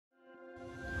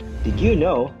Did you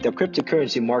know that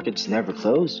cryptocurrency markets never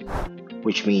close?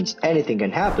 Which means anything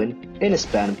can happen in a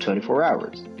span of 24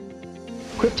 hours.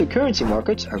 Cryptocurrency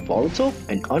markets are volatile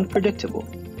and unpredictable,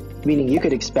 meaning you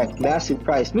could expect massive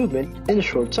price movement in a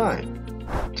short time.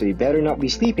 So you better not be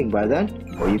sleeping by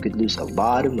then, or you could lose a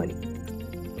lot of money.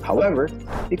 However,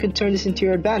 you can turn this into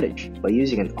your advantage by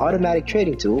using an automatic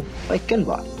trading tool like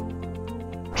Gunbot.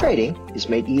 Trading is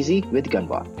made easy with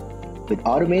Gunbot, with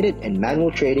automated and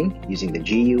manual trading using the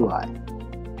GUI.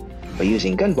 By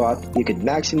using Gunbot, you can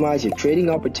maximize your trading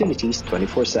opportunities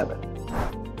 24/7.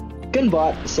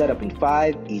 Gunbot is set up in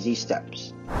 5 easy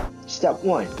steps. Step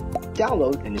 1.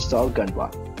 Download and install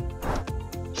Gunbot.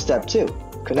 Step 2.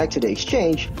 Connect to the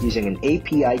exchange using an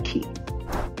API key.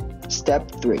 Step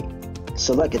 3.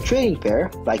 Select a trading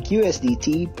pair like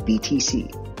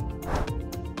USDT-BTC.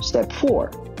 Step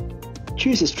 4.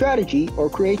 Choose a strategy or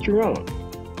create your own.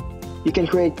 You can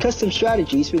create custom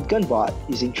strategies with Gunbot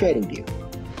using TradingView.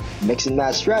 Mix and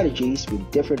match strategies with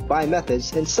different buy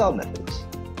methods and sell methods.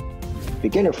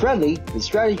 Beginner friendly with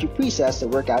strategy presets that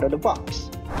work out of the box.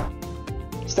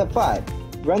 Step 5.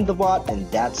 Run the bot and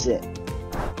that's it.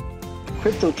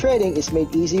 Crypto trading is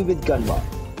made easy with Gunbot,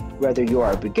 whether you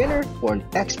are a beginner or an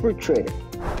expert trader.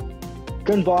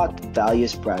 Gunbot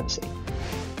values privacy.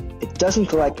 It doesn't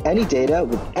collect any data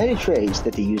with any trades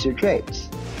that the user trades.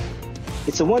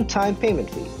 It's a one-time payment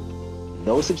fee.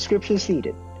 No subscriptions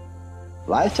needed.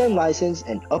 Lifetime license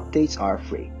and updates are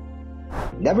free.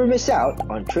 Never miss out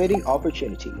on trading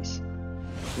opportunities.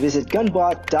 Visit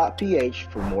gunbot.ph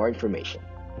for more information.